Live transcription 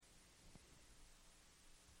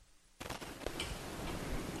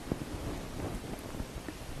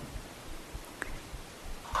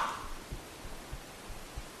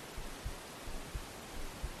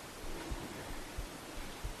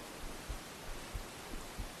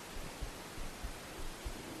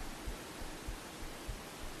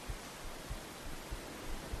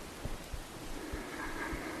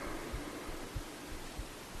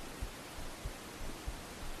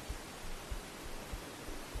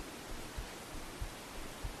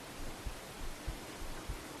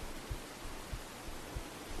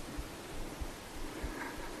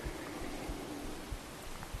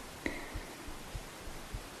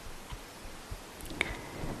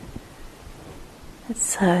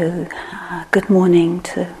So, good morning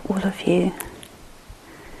to all of you.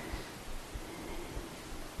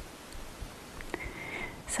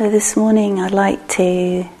 So this morning I'd like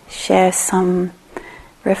to share some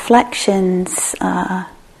reflections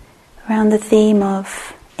around the theme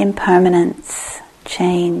of impermanence,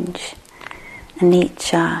 change,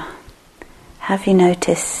 anicca. Have you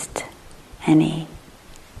noticed any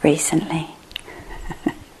recently?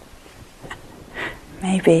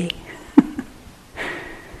 Maybe.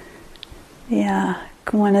 Yeah,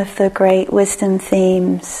 one of the great wisdom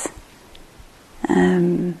themes.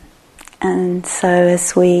 And so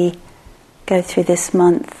as we go through this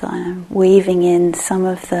month, I'm weaving in some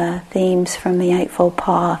of the themes from the Eightfold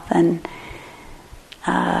Path and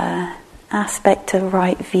aspect of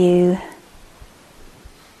right view,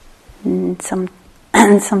 and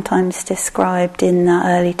sometimes described in the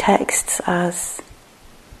early texts as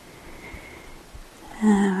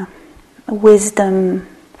a wisdom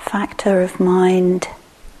factor of mind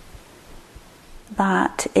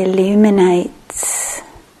that illuminates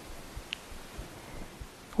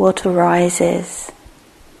what arises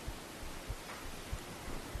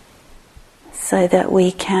so that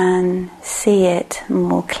we can see it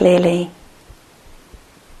more clearly,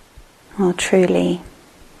 more truly.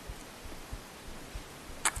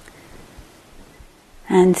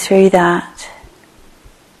 And through that,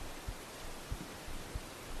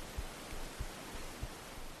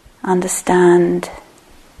 understand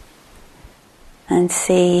and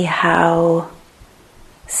see how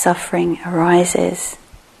suffering arises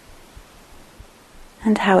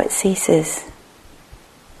and how it ceases.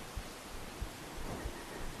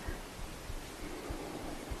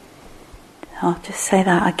 I'll just say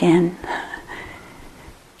that again.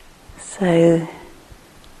 So,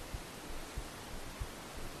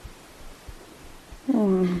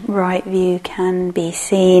 right view can be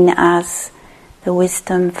seen as the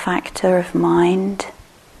wisdom factor of mind,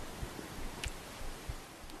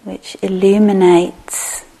 which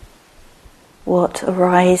illuminates what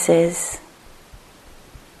arises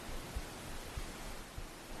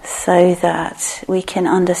so that we can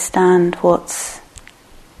understand what's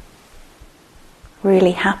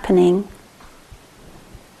really happening,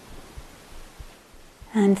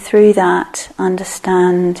 and through that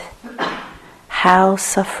understand how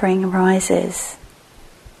suffering arises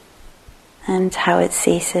and how it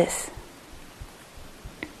ceases.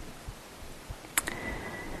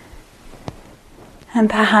 And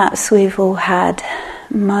perhaps we've all had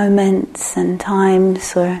moments and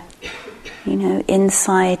times where,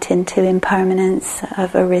 insight into impermanence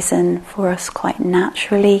have arisen for us quite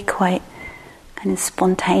naturally, quite kind of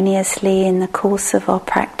spontaneously in the course of our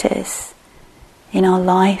practice, in our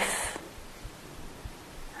life.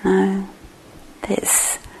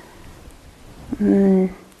 This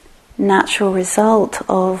natural result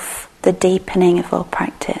of the deepening of our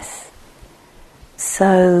practice.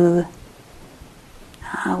 So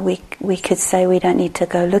we could say we don't need to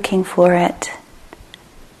go looking for it.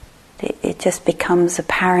 It just becomes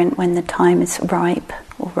apparent when the time is ripe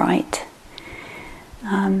or right.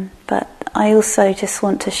 But I also just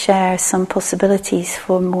want to share some possibilities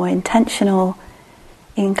for more intentional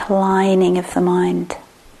inclining of the mind.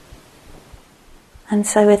 And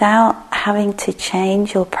so without having to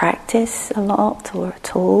change your practice a lot or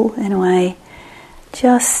at all, in a way,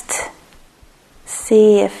 just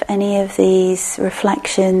see if any of these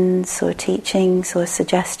reflections or teachings or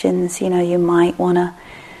suggestions, you might want to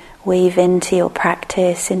weave into your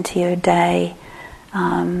practice, into your day,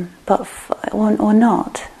 or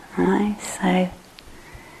not, right? So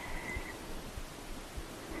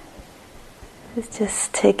it's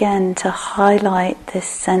just to highlight this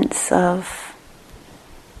sense of,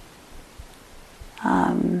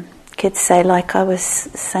 could say, like I was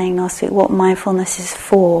saying last week, what mindfulness is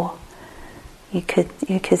for. You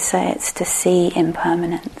could say it's to see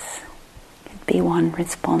impermanence. Could be one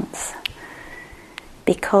response.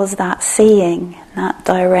 Because that seeing, that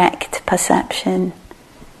direct perception,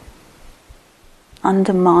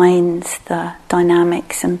 undermines the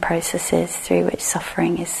dynamics and processes through which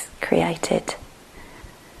suffering is created.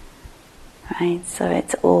 Right? So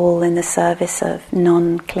it's all in the service of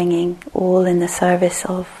non-clinging, all in the service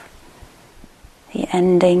of the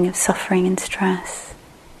ending of suffering and stress.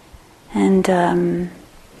 And the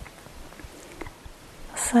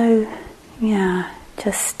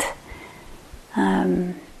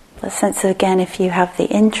sense of, again, if you have the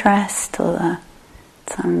interest or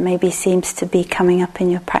some maybe seems to be coming up in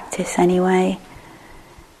your practice anyway,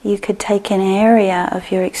 you could take an area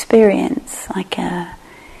of your experience, like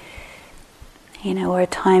or a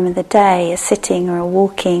time of the day, a sitting or a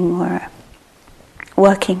walking or a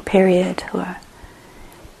working period, or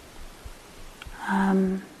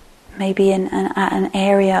maybe at an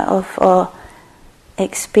area of our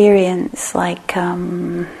experience, like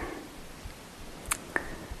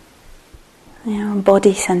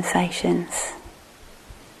body sensations,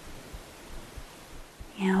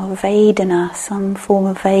 Vedana, some form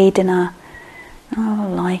of Vedana,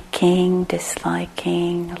 liking,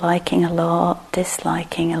 disliking, liking a lot,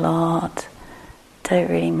 disliking a lot, don't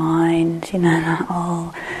really mind, that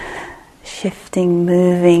all shifting,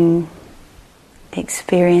 moving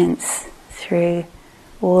experience through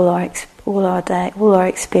all our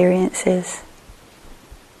experiences.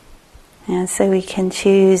 And so we can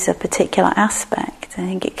choose a particular aspect. I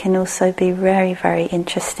think it can also be very, very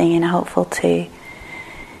interesting and helpful to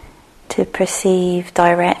perceive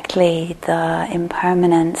directly the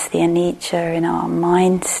impermanence, the anicca in our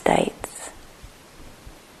mind states.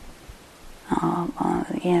 Our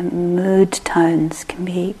mood tones can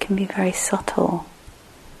be very subtle.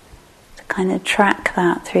 To kind of track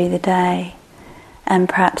that through the day, and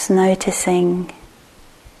perhaps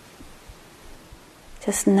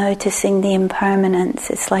just noticing the impermanence.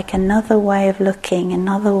 It's like another way of looking,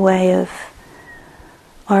 another way of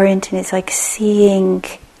orienting. It's like seeing,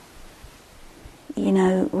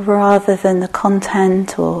 rather than the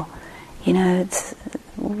content or, it's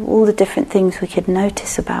all the different things we could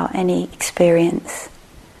notice about any experience,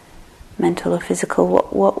 mental or physical.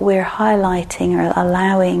 What we're highlighting or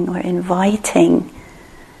allowing or inviting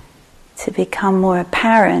to become more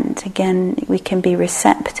apparent. Again, we can be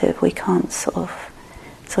receptive. We can't so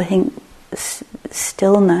I think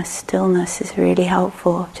stillness is really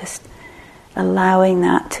helpful. Just allowing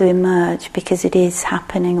that to emerge, because it is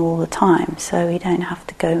happening all the time. So we don't have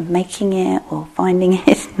to go making it or finding it.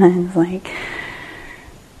 It's like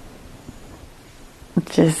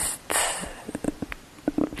just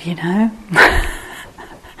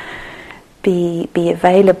be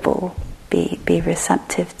available, be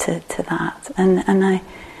receptive to that. And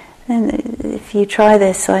if you try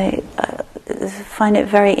this, I find it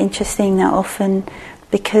very interesting that often,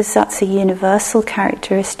 because that's a universal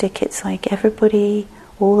characteristic, it's like everybody,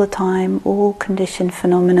 all the time, all conditioned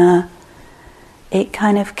phenomena, it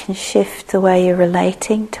kind of can shift the way you're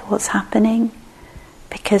relating to what's happening,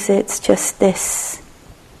 because it's just this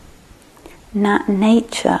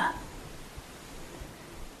nature.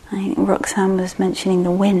 I think Roxanne was mentioning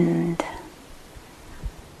the wind,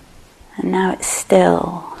 and now it's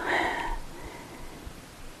still.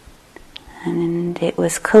 And it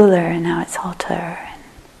was cooler, and now it's hotter.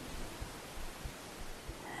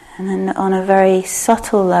 And then on a very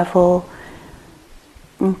subtle level,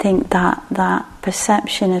 I think that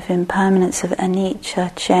perception of impermanence, of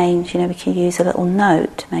anicca, change, we can use a little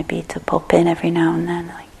note maybe to pop in every now and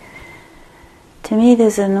then. To me,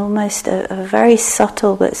 there's almost a very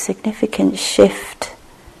subtle but significant shift.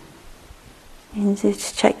 You can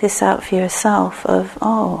just check this out for yourself of,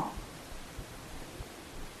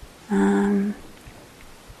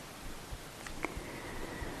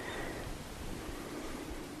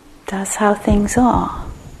 that's how things are,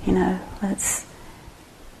 it's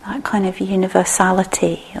that kind of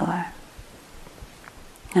universality or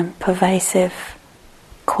pervasive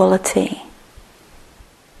quality.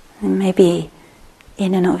 And maybe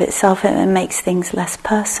in and of itself it makes things less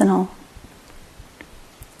personal.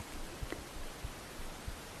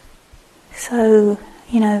 So,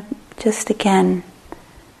 just again,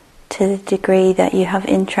 to the degree that you have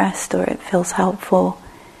interest or it feels helpful.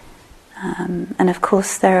 And of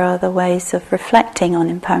course there are other ways of reflecting on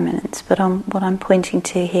impermanence, but what I'm pointing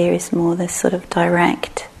to here is more this sort of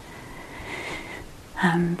direct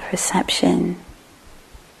perception.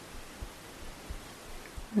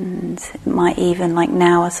 And it might even, like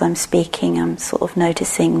now as I'm speaking, I'm sort of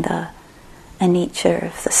noticing the anicca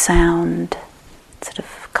of the sound, sort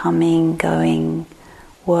of coming, going,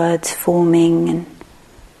 words forming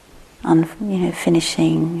and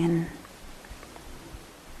finishing, and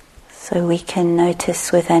so we can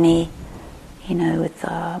notice with any, with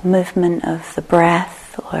the movement of the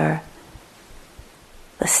breath or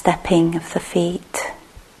the stepping of the feet.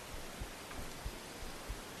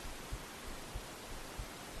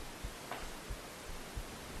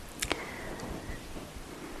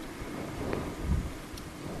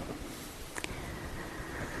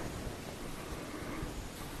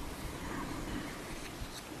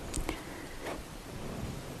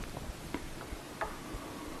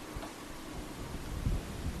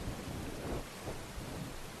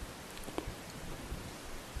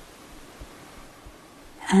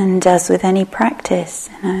 And as with any practice,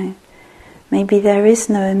 maybe there is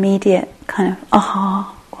no immediate kind of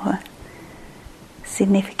aha or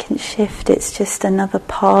significant shift. It's just another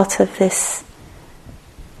part of this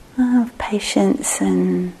of patience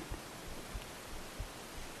and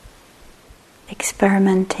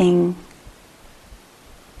experimenting.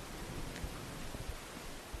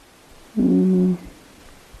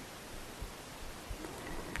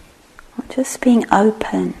 Just being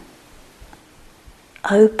open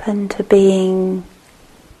to being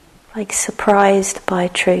like surprised by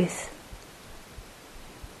truth,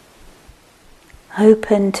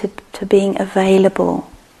 open to being available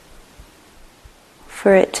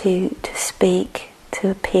for it to speak, to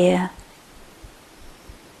appear.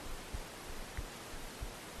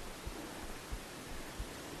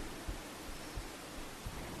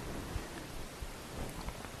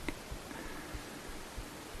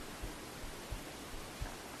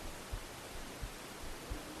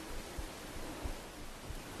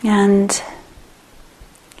 And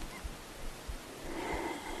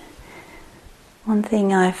one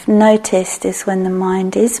thing I've noticed is when the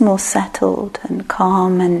mind is more settled and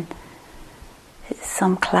calm and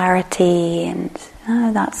some clarity and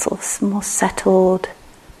that sort of more settled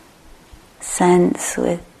sense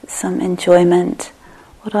with some enjoyment,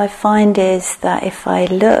 what I find is that if I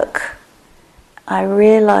look, I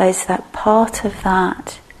realize that part of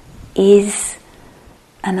that is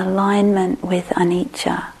an alignment with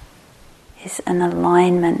anicca, is an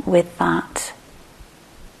alignment with that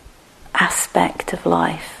aspect of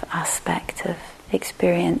life, aspect of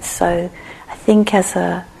experience. So I think as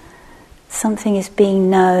something is being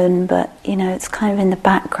known, but it's kind of in the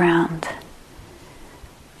background.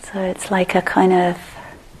 So it's like a kind of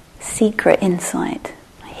secret insight,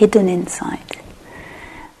 hidden insight.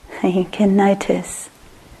 You can notice.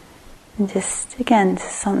 And just, again,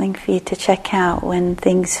 something for you to check out when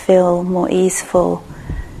things feel more easeful.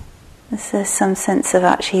 There's some sense of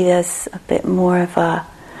actually there's a bit more of a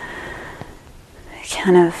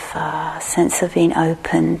kind of sense of being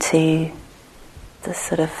open to the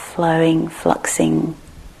sort of flowing, fluxing,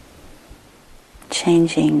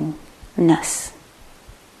 changingness.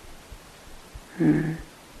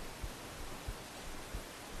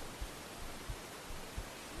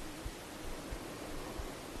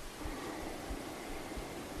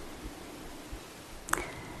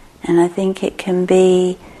 And I think it can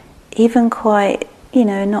be even quite,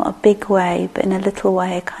 not a big way, but in a little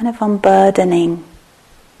way, a kind of unburdening.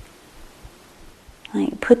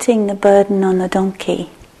 Like putting the burden on the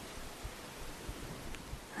donkey.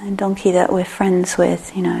 A donkey that we're friends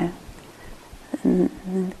with, and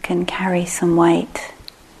can carry some weight.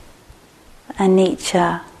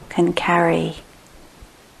 Anicca can carry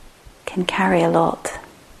a lot.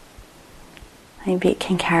 Maybe it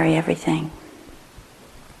can carry everything.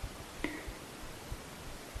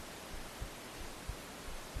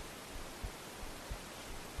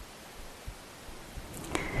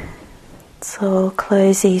 So I'll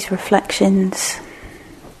close these reflections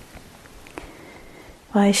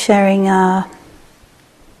by sharing a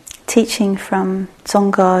teaching from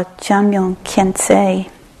Dzongpa Jamyong Khyentse,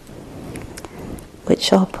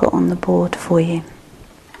 which I'll put on the board for you.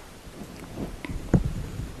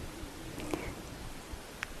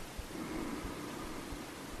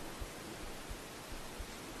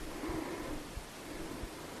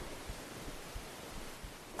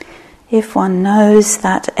 If one knows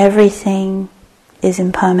that everything is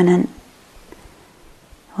impermanent,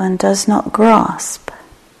 one does not grasp.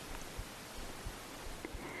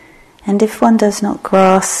 And if one does not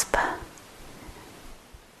grasp,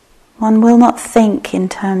 one will not think in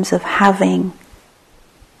terms of having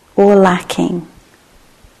or lacking.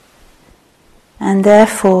 And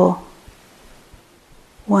therefore,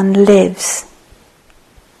 one lives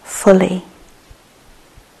fully.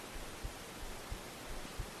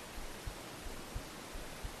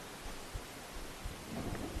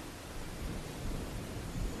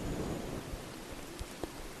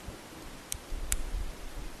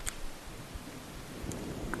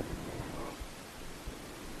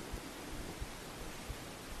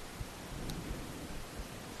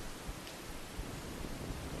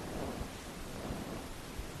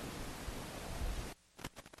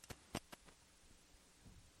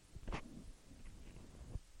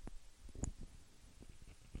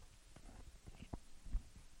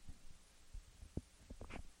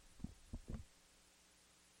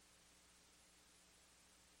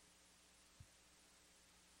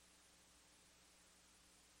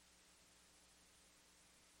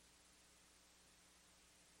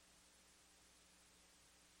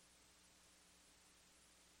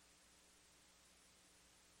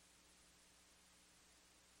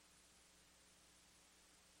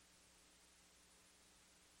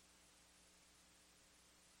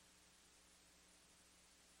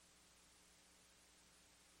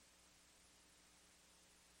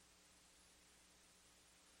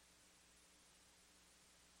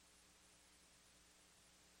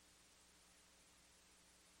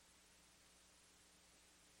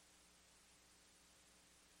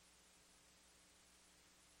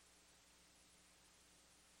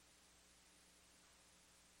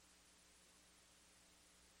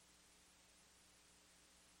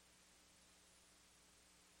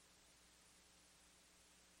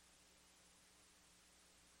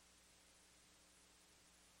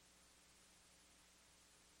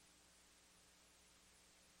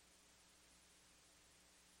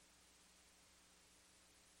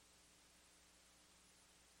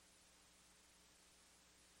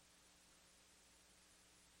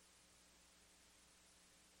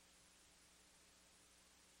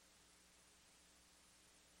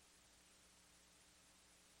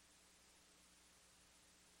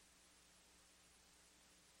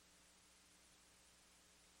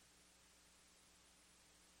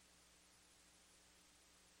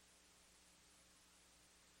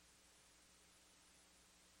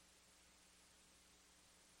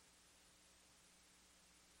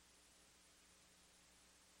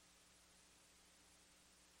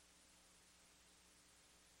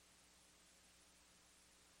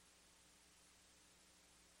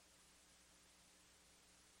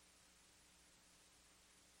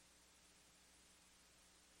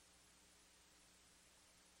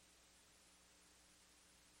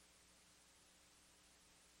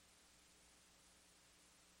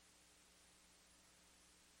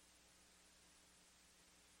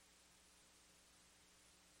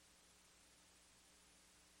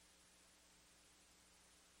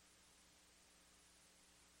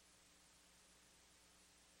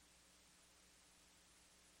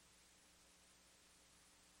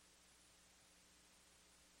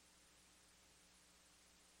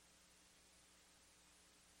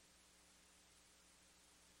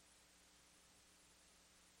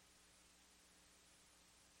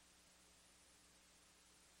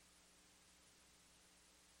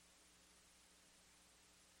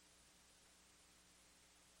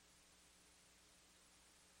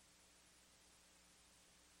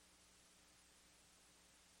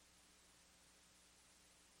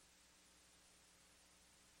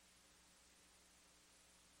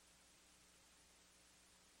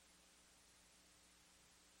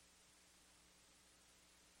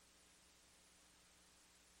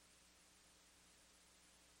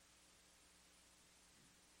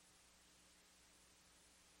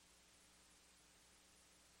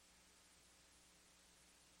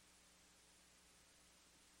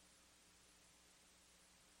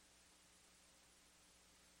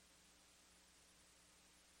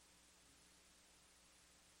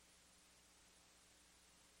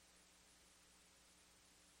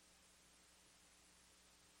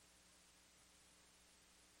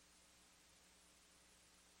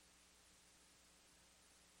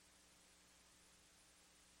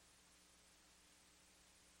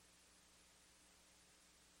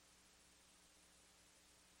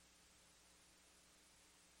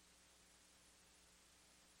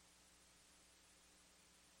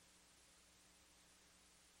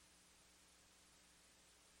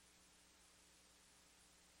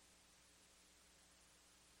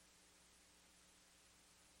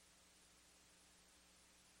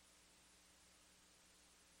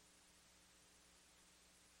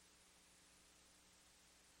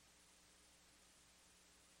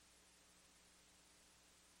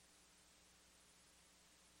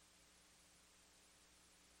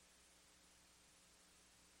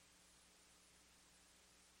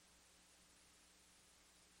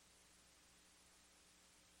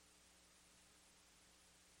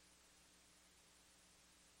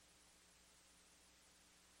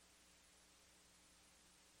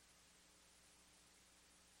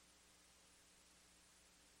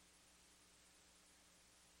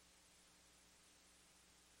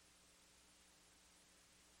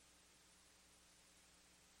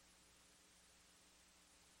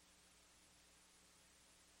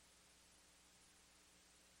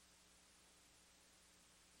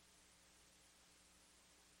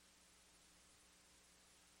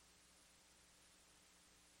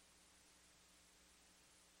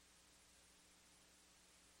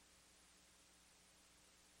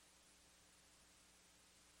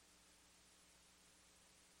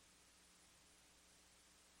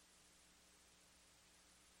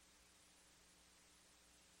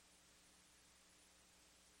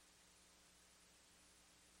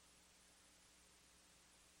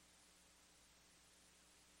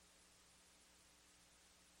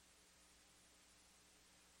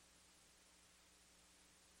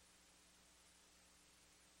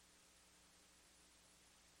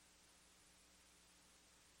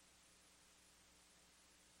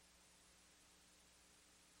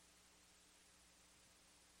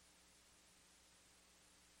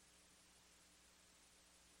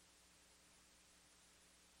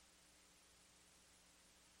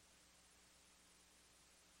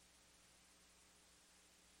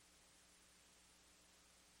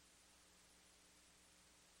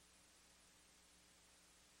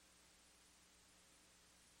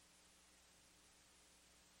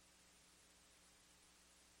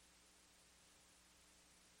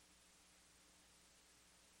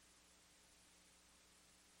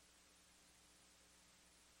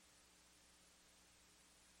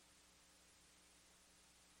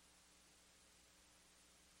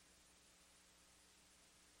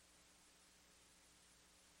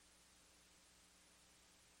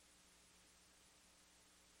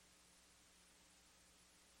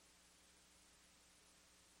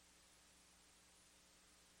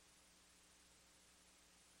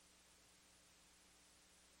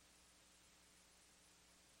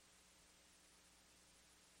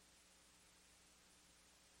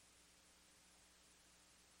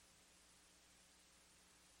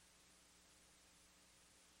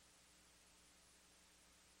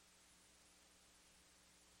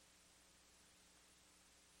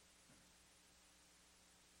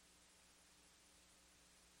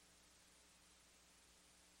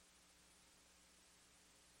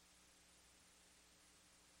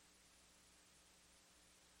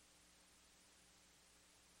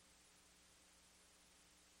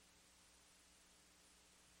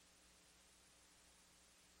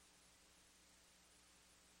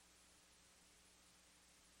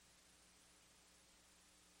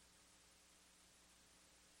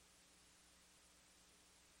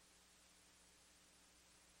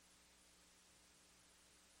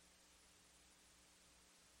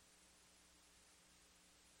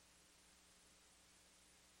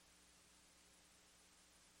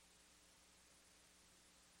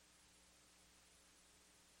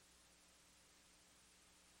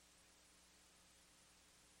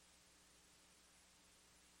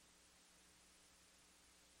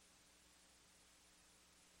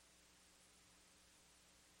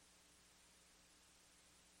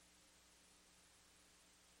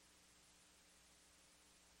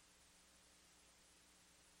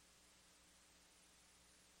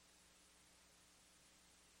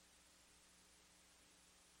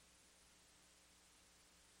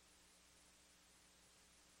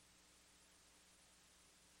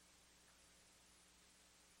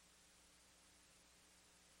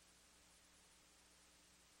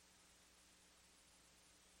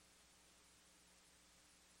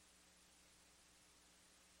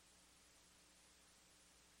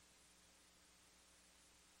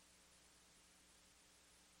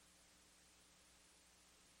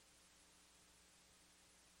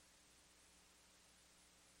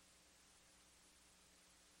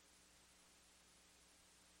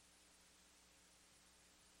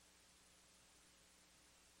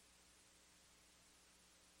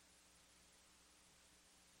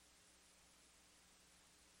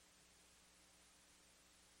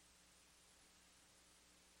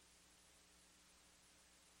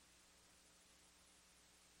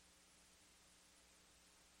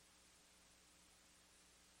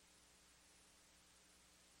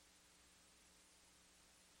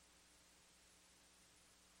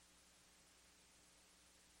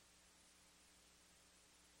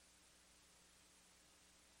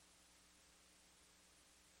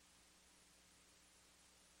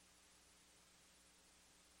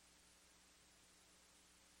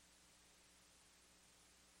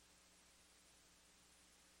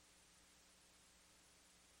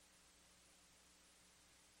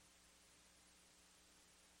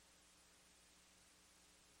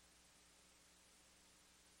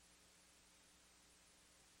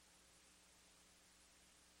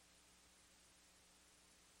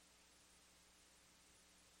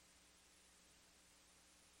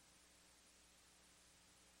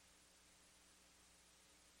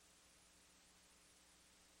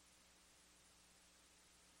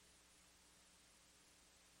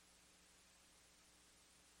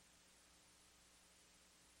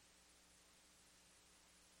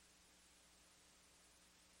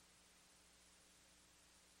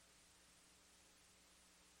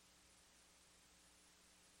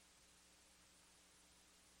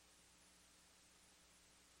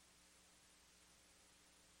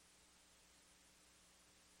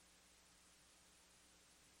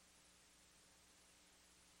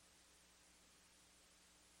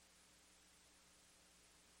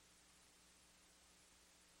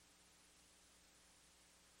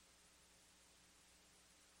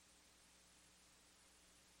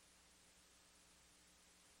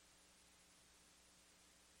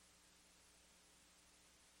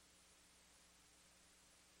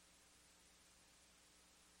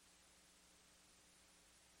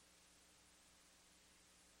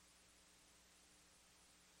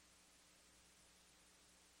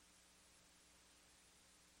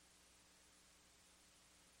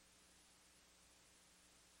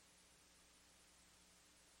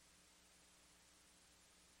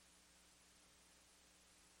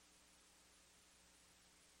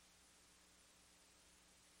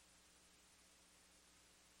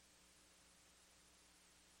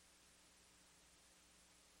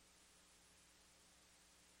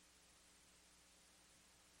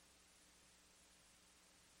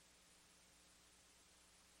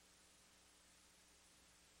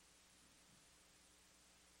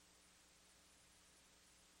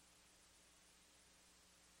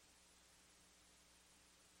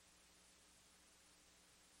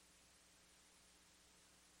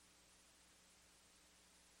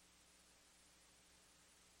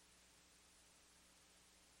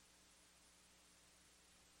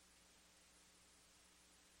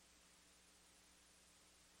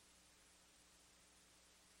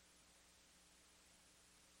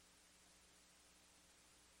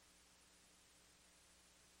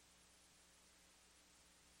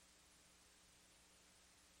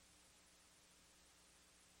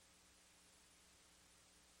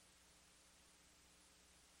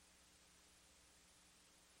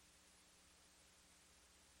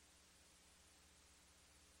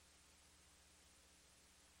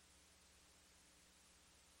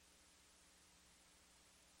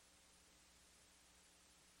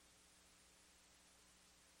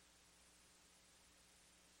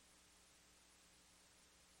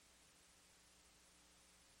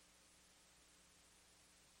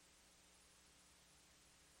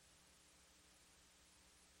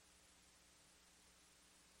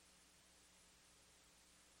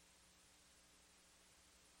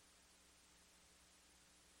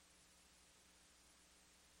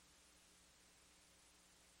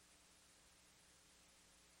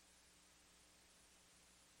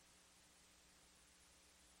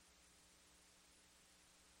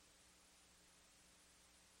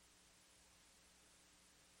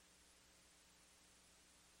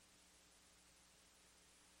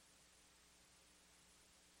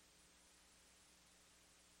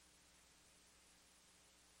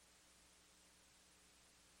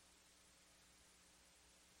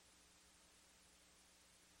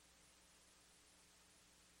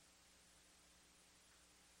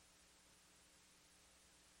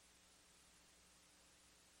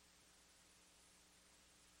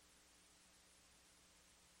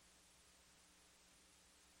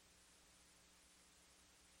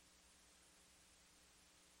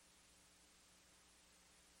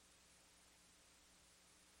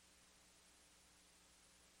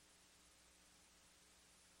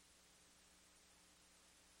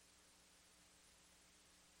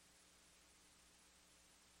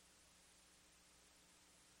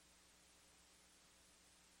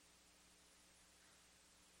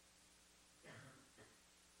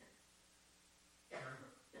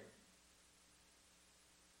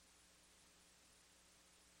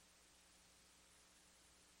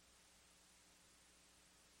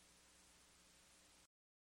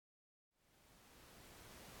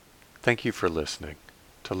 Thank you for listening.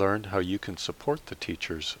 To learn how you can support the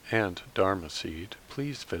teachers and Dharma Seed,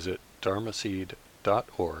 please visit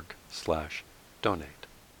dharmaseed.org/donate.